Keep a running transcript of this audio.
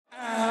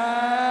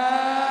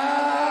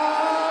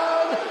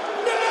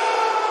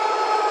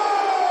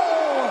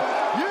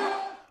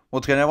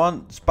What's going on,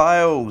 everyone? It's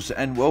Bales,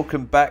 and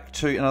welcome back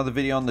to another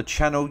video on the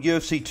channel.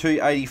 UFC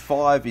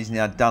 285 is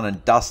now done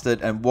and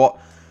dusted, and what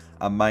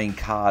a main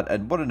card,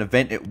 and what an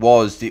event it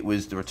was. It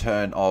was the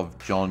return of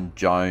Jon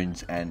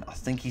Jones, and I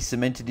think he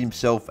cemented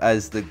himself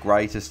as the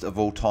greatest of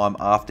all time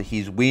after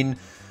his win.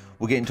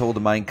 We'll get into all the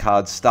main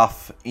card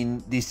stuff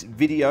in this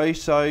video,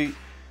 so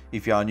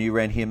if you are new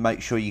around here,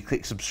 make sure you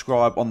click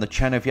subscribe on the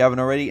channel if you haven't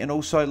already, and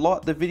also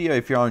like the video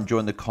if you are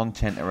enjoying the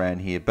content around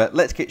here. But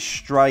let's get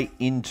straight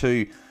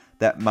into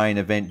that main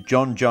event.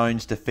 Jon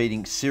Jones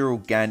defeating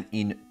Ciryl Gane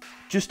in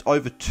just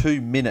over 2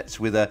 minutes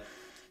with a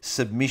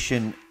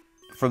submission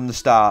from the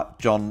start.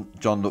 Jon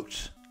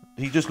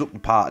he just looked the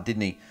part,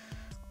 didn't he?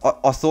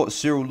 I thought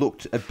Ciryl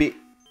looked a bit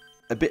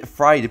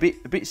afraid, a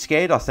bit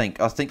scared. I think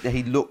that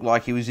he looked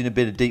like he was in a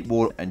bit of deep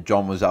water, and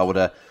Jon was able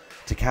to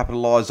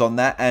capitalize on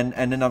that and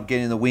end up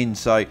getting the win.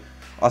 So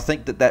I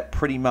think that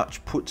pretty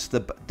much puts the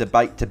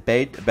debate to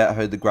bed about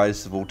who the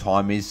greatest of all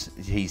time is.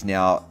 He's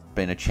now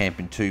been a champ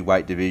in 2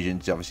 weight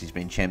divisions. Obviously, he's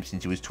been champ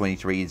since he was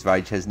 23 years of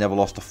age, has never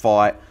lost a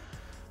fight,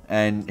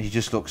 and he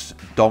just looks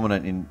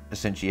dominant in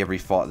essentially every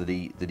fight that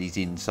he's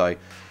in. So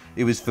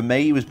it was, for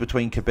me, it was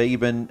between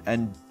Khabib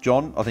and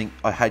Jon. I think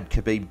I had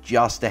Khabib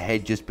just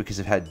ahead just because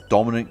of how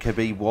dominant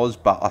Khabib was,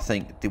 but I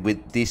think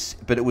with this,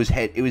 but it was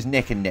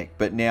neck and neck.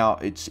 But now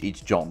it's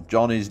Jon.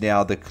 Jon is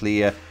now the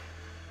clear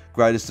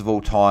greatest of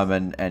all time,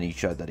 and he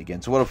showed that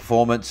again. So what a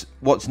performance.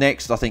 What's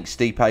next? I think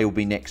Stipe will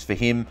be next for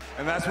him.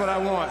 And that's what I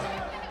want.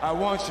 I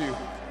want you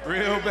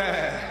real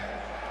bad.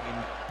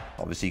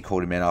 Obviously, he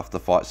called him out after the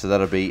fight, so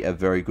that'll be a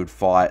very good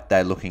fight.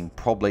 They're looking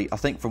probably, I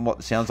think from what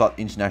it sounds like,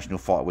 International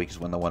Fight Week is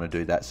when they want to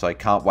do that, so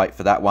can't wait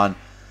for that one.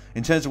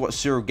 In terms of what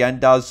Ciryl Gane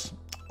does,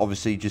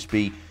 obviously just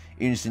be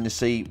interesting to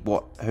see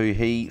who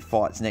he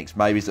fights next.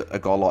 Maybe it's a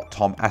guy like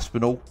Tom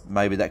Aspinall.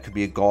 Maybe that could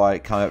be a guy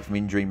coming out from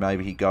injury.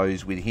 Maybe he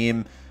goes with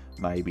him.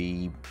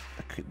 Maybe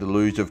the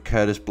loser of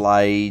Curtis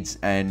Blades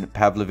and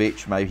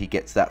Pavlovich, maybe he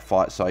gets that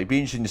fight. So it'd be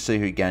interesting to see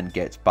who Gane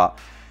gets. But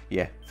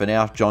yeah, for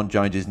now, Jon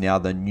Jones is now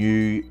the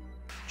new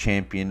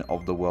champion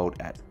of the world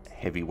at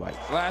heavyweight.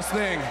 Last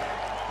thing.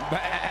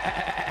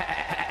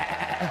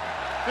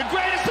 The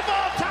greatest of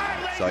all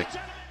time, ladies and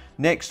gentlemen.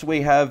 Next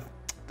we have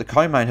the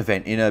co-main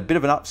event in a bit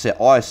of an upset.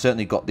 I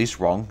certainly got this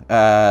wrong.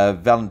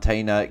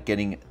 Valentina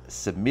getting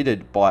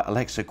submitted by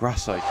Alexa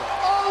Grasso.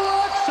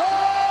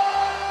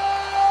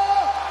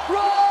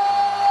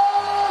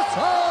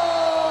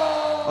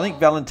 I think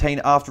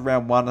Valentina, after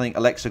round 1, I think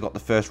Alexa got the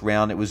first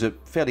round. It was a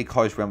fairly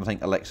close round. I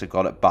think Alexa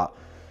got it. But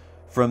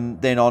from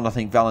then on, I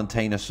think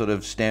Valentina sort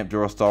of stamped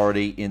her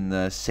authority in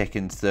the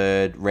 2nd,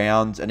 3rd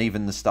rounds, and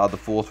even the start of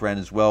the 4th round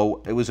as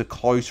well. It was a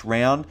close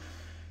round.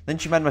 Then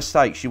she made a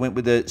mistake. She went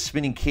with a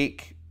spinning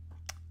kick.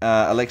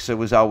 Alexa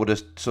was able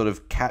to sort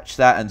of catch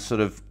that and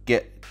sort of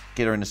get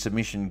her in a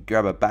submission,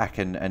 grab her back,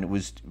 and it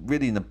was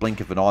really in the blink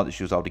of an eye that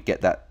she was able to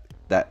get that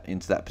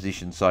into that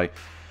position. So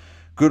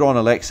good on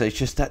Alexa. It's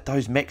just that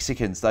those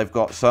Mexicans, they've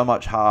got so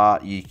much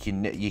heart. You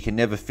can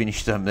never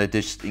finish them. They're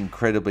just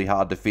incredibly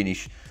hard to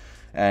finish.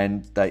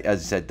 And they,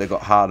 as I said, they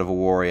got heart of a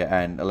warrior,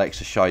 and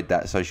Alexa showed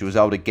that. So she was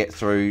able to get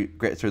through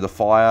the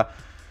fire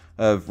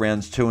of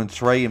rounds 2 and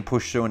 3 and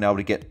push through and able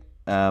to get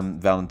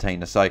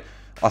Valentina. So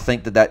I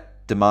think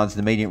that demands an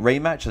immediate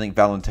rematch. I think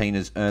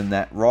Valentina's earned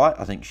that right.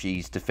 I think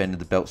she's defended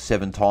the belt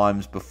 7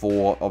 times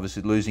before,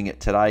 obviously losing it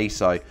today.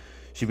 So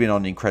she's been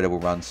on an incredible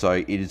run. So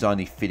it is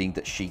only fitting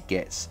that she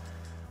gets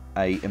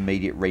a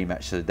immediate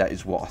rematch. So that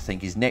is what I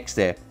think is next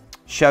there.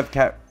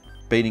 Shavkat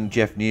beating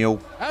Jeff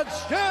Neal. And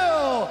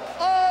still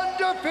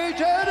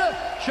undefeated,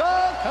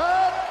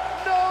 Shavkat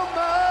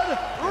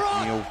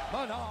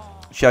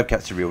Rakhmonov.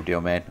 Shavkat's the real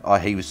deal, man.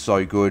 He was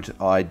so good.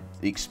 I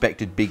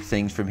expected big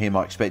things from him.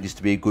 I expect this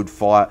to be a good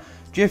fight.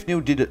 Jeff Neal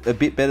did it a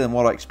bit better than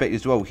what I expected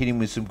as well. Hit him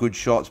with some good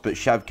shots, but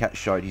Shavkat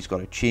showed he's got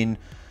a chin,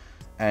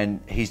 and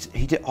I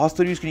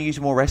thought he was going to use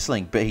more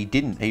wrestling, but he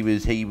didn't.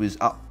 He was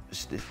up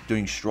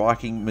doing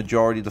striking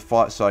majority of the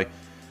fight. So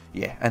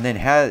yeah, and then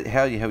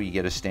how you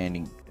get a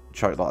standing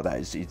choke like that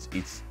is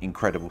it's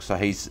incredible. So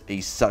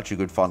he's such a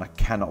good fighter. I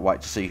cannot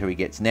wait to see who he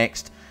gets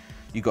next.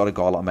 You got a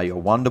guy like maybe a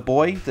Wonder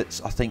Boy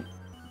that's, I think,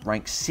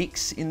 ranked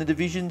 6 in the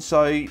division,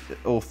 so,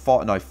 or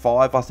 5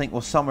 I think,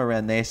 or somewhere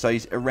around there. So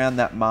he's around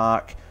that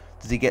mark.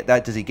 Does he get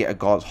that? Does he get a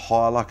guy that's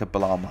higher like a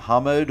Bilal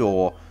Muhammad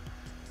or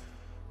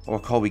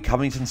Colby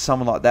Covington,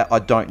 someone like that? I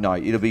don't know.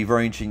 It'll be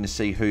very interesting to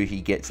see who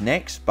he gets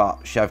next,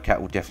 but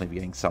Shavkat will definitely be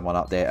getting someone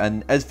up there.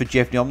 And as for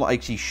Jeff Neal, I'm not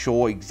actually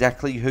sure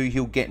exactly who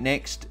he'll get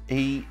next.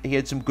 He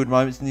had some good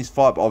moments in this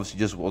fight, but obviously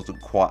just wasn't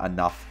quite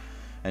enough,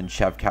 and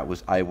Shavkat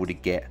was able to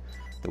get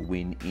the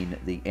win in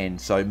the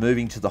end. So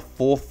moving to the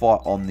 4th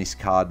fight on this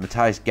card,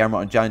 Mateusz,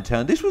 Gamrot and Jalen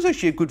Turner. This was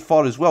actually a good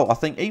fight as well. I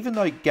think even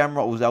though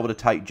Gamrot was able to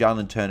take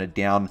Jalen Turner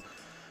down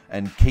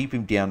and keep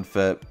him down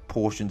for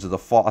portions of the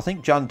fight, I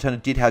think Jon Turner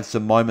did have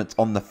some moments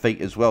on the feet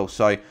as well.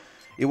 So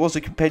it was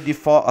a competitive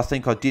fight. I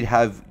think I did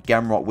have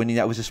Gamrot winning.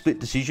 That was a split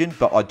decision,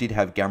 but I did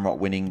have Gamrot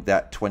winning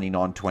that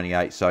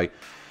 29-28. So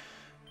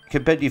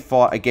competitive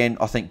fight, again,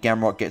 I think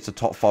Gamrot gets a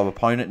top 5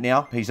 opponent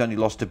now. He's only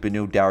lost to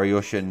Benil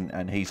Dariush,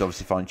 and he's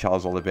obviously fighting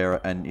Charles Oliveira,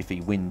 and if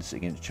he wins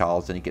against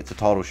Charles, then he gets a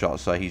title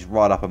shot. So he's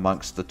right up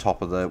amongst the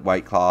top of the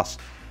weight class.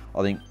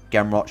 I think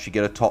Gamrot should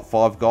get a top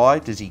 5 guy.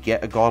 Does he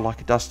get a guy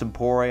like a Dustin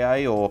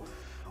Poirier, or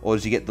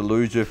does he get the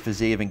loser of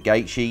Fiziev and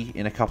Gaethje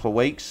in a couple of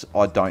weeks?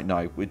 I don't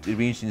know. It'd be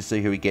interesting to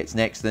see who he gets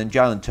next. Then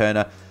Jalen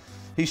Turner,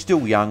 he's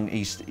still young.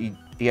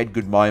 He had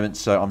good moments,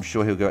 so I'm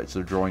sure he'll go out to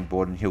the drawing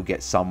board and he'll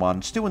get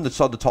someone. Still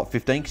inside the top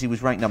 15 because he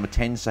was ranked number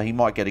 10, so he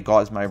might get a guy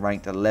that's maybe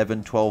ranked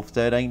 11, 12,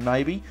 13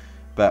 maybe.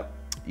 But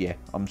yeah,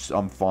 I'm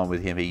fine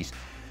with him. He's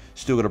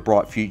still got a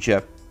bright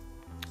future.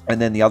 And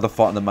then the other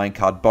fight on the main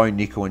card, Bo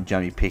Nickel and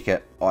Jamie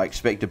Pickett. I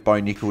expected Bo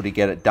Nickel to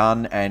get it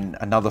done, and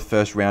another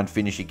first round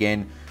finish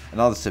again.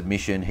 Another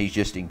submission. He's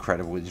just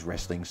incredible with his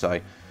wrestling. So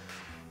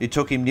it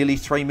took him nearly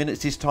 3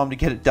 minutes this time to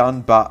get it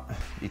done, but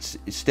it's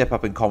a step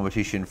up in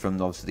competition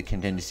from obviously the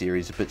Contender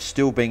Series. But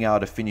still being able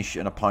to finish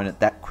an opponent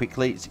that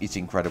quickly, it's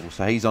incredible.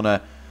 So he's on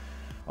a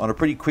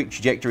pretty quick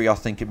trajectory, I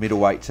think, at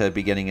middleweight to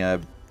be getting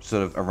a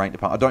sort of a ranked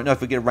opponent. I don't know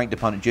if we get a ranked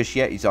opponent just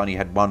yet. He's only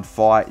had 1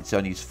 fight. It's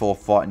only his 4th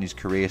fight in his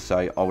career,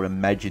 so I would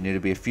imagine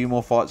it'll be a few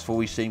more fights before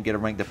we see him get a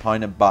ranked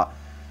opponent, but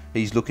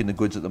he's looking the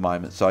goods at the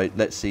moment. So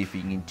let's see if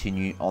he can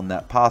continue on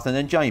that path. And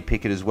then Jamie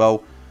Pickett as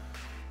well.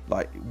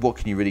 Like, what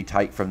can you really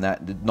take from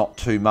that? Not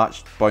too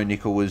much. Bo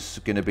Nickel was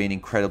going to be an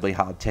incredibly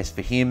hard test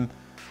for him.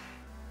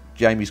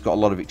 Jamie's got a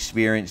lot of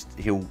experience.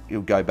 He'll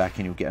go back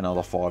and he'll get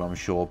another fight, I'm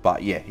sure.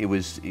 But yeah, it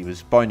was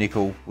Bo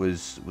Nickel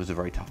was a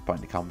very tough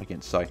opponent to come up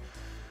against. So,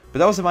 but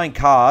that was the main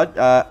card.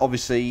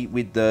 Obviously,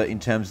 with in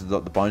terms of the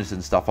bonuses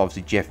and stuff,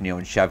 obviously Jeff Neal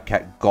and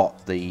Shavkat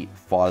got the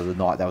fight of the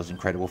night. That was an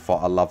incredible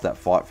fight. I love that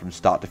fight from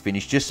start to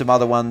finish. Just some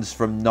other ones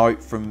from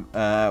note from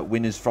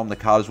winners from the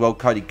card as well.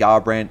 Cody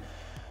Garbrandt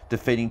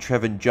defeating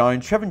Trevin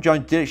Jones. Trevin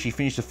Jones did actually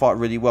finish the fight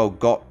really well.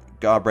 Got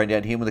Garbrandt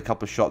out, him with a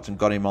couple of shots and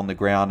got him on the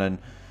ground.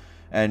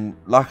 And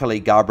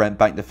luckily Garbrandt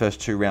banked the first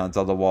 2 rounds.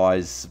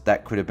 Otherwise,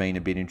 that could have been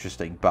a bit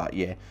interesting. But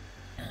yeah.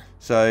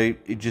 So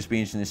it'd just be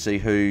interesting to see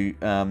who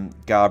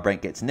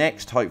Garbrandt gets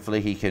next.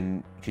 Hopefully he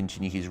can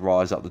continue his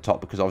rise up the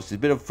top, because obviously it's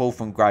a bit of a fall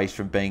from grace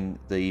from being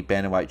the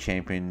bantamweight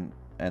champion,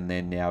 and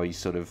then now he's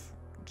sort of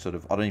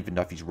I don't even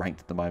know if he's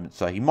ranked at the moment.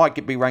 So he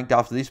might be ranked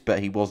after this, but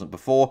he wasn't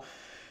before.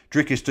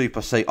 Dricus du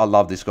Plessis, I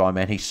love this guy,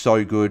 man. He's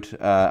so good.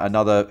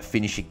 Another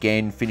finish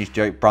again. Finished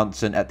Derek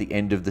Brunson at the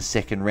end of the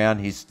 2nd round.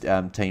 His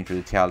team threw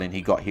the towel in.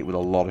 He got hit with a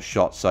lot of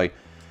shots. So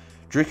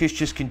Dricus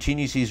just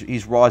continues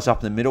his rise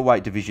up in the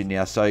middleweight division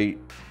now. So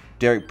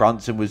Derek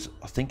Brunson was,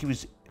 I think he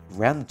was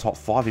around the top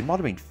 5. He might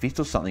have been 5th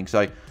or something.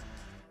 So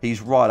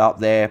he's right up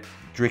there.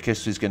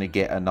 Dricus is going to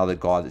get another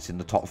guy that's in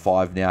the top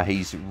 5 now.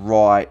 He's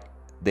right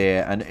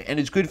there. And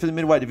it's good for the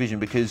middleweight division,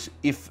 because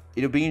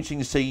it'll be interesting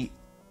to see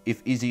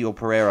if Izzy or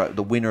Pereira,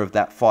 the winner of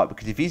that fight,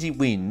 because if Izzy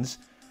wins,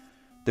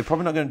 they're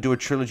probably not going to do a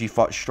trilogy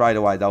fight straight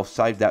away. They'll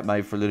save that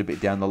maybe for a little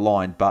bit down the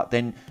line. But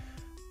then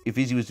if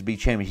Izzy was to be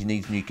champion, he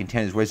needs new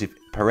contenders. Whereas if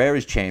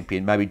Pereira's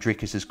champion, maybe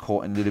Dricus is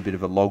caught in a little bit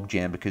of a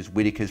logjam, because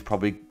Whittaker's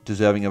probably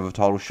deserving of a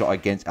title shot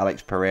against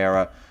Alex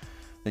Pereira.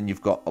 Then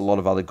you've got a lot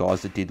of other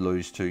guys that did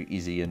lose to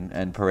Izzy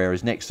and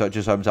Pereira's next. So it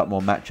just opens up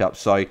more matchups.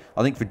 So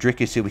I think for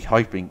Dricus, he'll be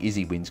hoping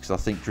Izzy wins, because I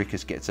think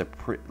Dricus gets it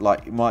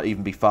might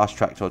even be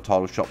fast-tracked to a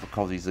title shot,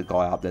 because he's the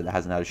guy up there that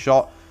hasn't had a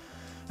shot.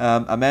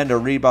 Amanda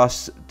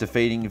Ribas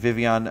defeating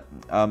Viviane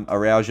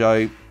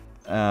Araujo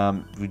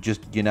with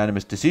just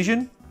unanimous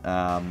decision.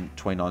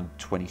 29-27,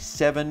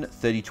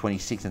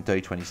 30-26, and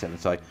 30-27.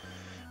 So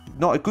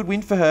not a good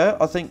win for her.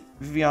 I think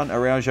Viviane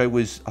Araujo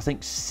was, I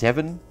think,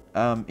 7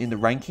 in the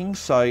rankings.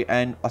 So,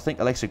 and I think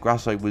Alexa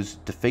Grasso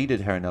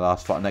defeated her in the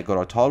last fight, and that got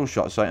her a title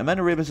shot. So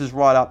Amanda Ribas is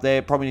right up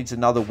there. Probably needs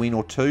another win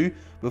or 2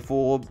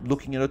 before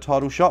looking at a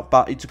title shot,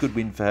 but it's a good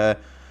win for her.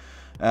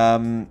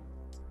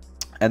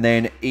 And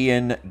then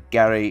Ian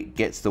Gary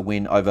gets the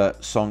win over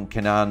Song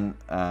Kenan,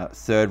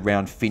 3rd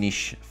round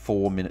finish,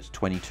 4 minutes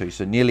 22.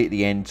 So nearly at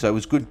the end. So it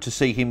was good to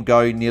see him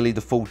go nearly the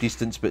full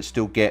distance, but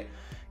still get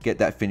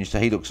that finish. So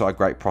he looks like a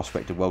great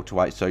prospect at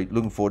welterweight. So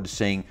looking forward to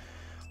seeing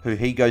who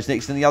he goes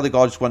next. And the other guy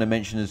I just want to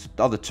mention is,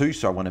 the other 2,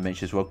 so I want to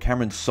mention as well,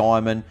 Cameron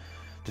Simon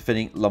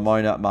defeating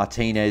Lamona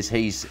Martinez.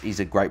 He's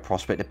a great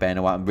prospect at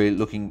bantamweight. I'm really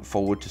looking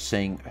forward to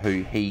seeing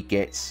who he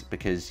gets,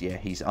 because yeah,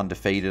 he's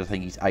undefeated. I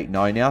think he's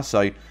 8-0 now.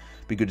 So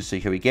be good to see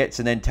who he gets.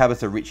 And then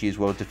Tabitha Ritchie as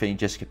well, defeating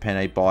Jessica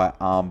Penne by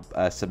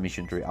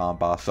submission through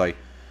armbar. So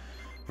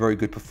very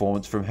good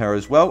performance from her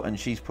as well, and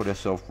she's put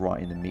herself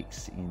right in the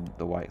mix in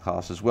the weight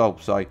class as well.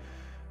 So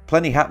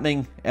plenty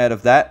happening out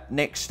of that.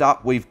 Next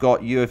up, we've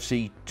got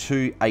UFC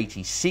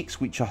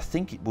 286, which I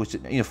think it was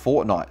in a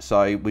fortnight.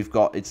 So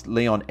it's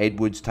Leon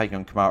Edwards taking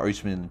on Kamaru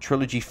Usman in the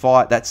trilogy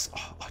fight. I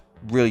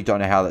really don't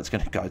know how that's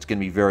going to go. It's going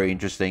to be very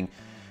interesting.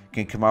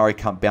 Can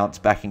Kamaru bounce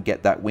back and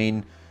get that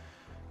win?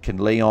 Can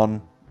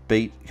Leon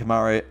beat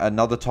Kamaru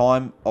another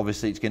time?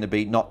 Obviously, it's going to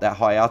be not that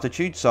high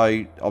altitude,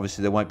 so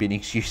obviously there won't be any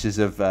excuses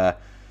of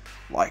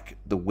like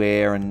the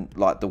wear and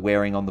like the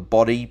wearing on the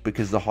body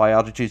because of the high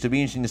altitude. So it'll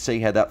be interesting to see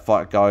how that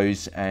fight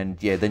goes.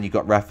 And yeah, then you've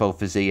got Rafael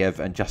Fiziev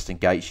and Justin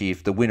Gaethje.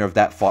 If the winner of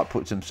that fight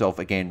puts himself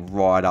again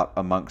right up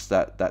amongst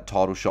that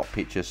title shot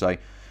picture. So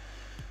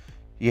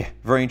yeah,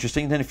 very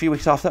interesting. Then a few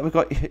weeks after that, we've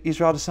got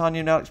Israel Adesanya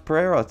and Alex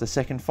Pereira, the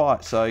second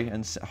fight. So,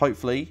 and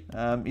hopefully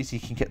Izzy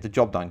can get the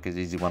job done because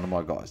Izzy's one of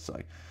my guys.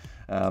 So,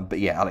 but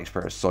yeah, Alex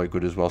Pereira is so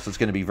good as well. So it's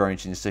going to be very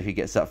interesting to see who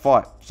gets that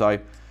fight. So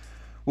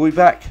we'll be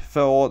back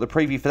for the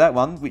preview for that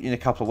one in a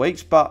couple of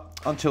weeks. But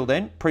until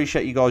then,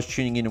 appreciate you guys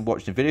tuning in and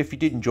watching the video. If you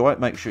did enjoy it,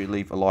 make sure you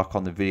leave a like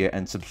on the video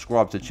and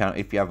subscribe to the channel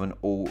if you haven't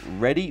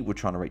already. We're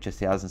trying to reach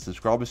 1,000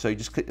 subscribers. So you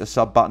just click the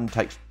sub button. It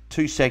takes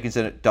 2 seconds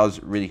and it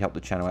does really help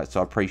the channel out. So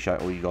I appreciate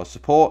all you guys'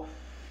 support.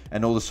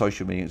 And all the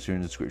social media links are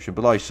in the description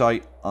below. So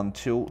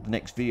until the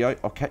next video,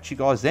 I'll catch you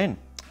guys then.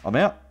 I'm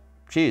out.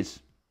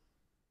 Cheers.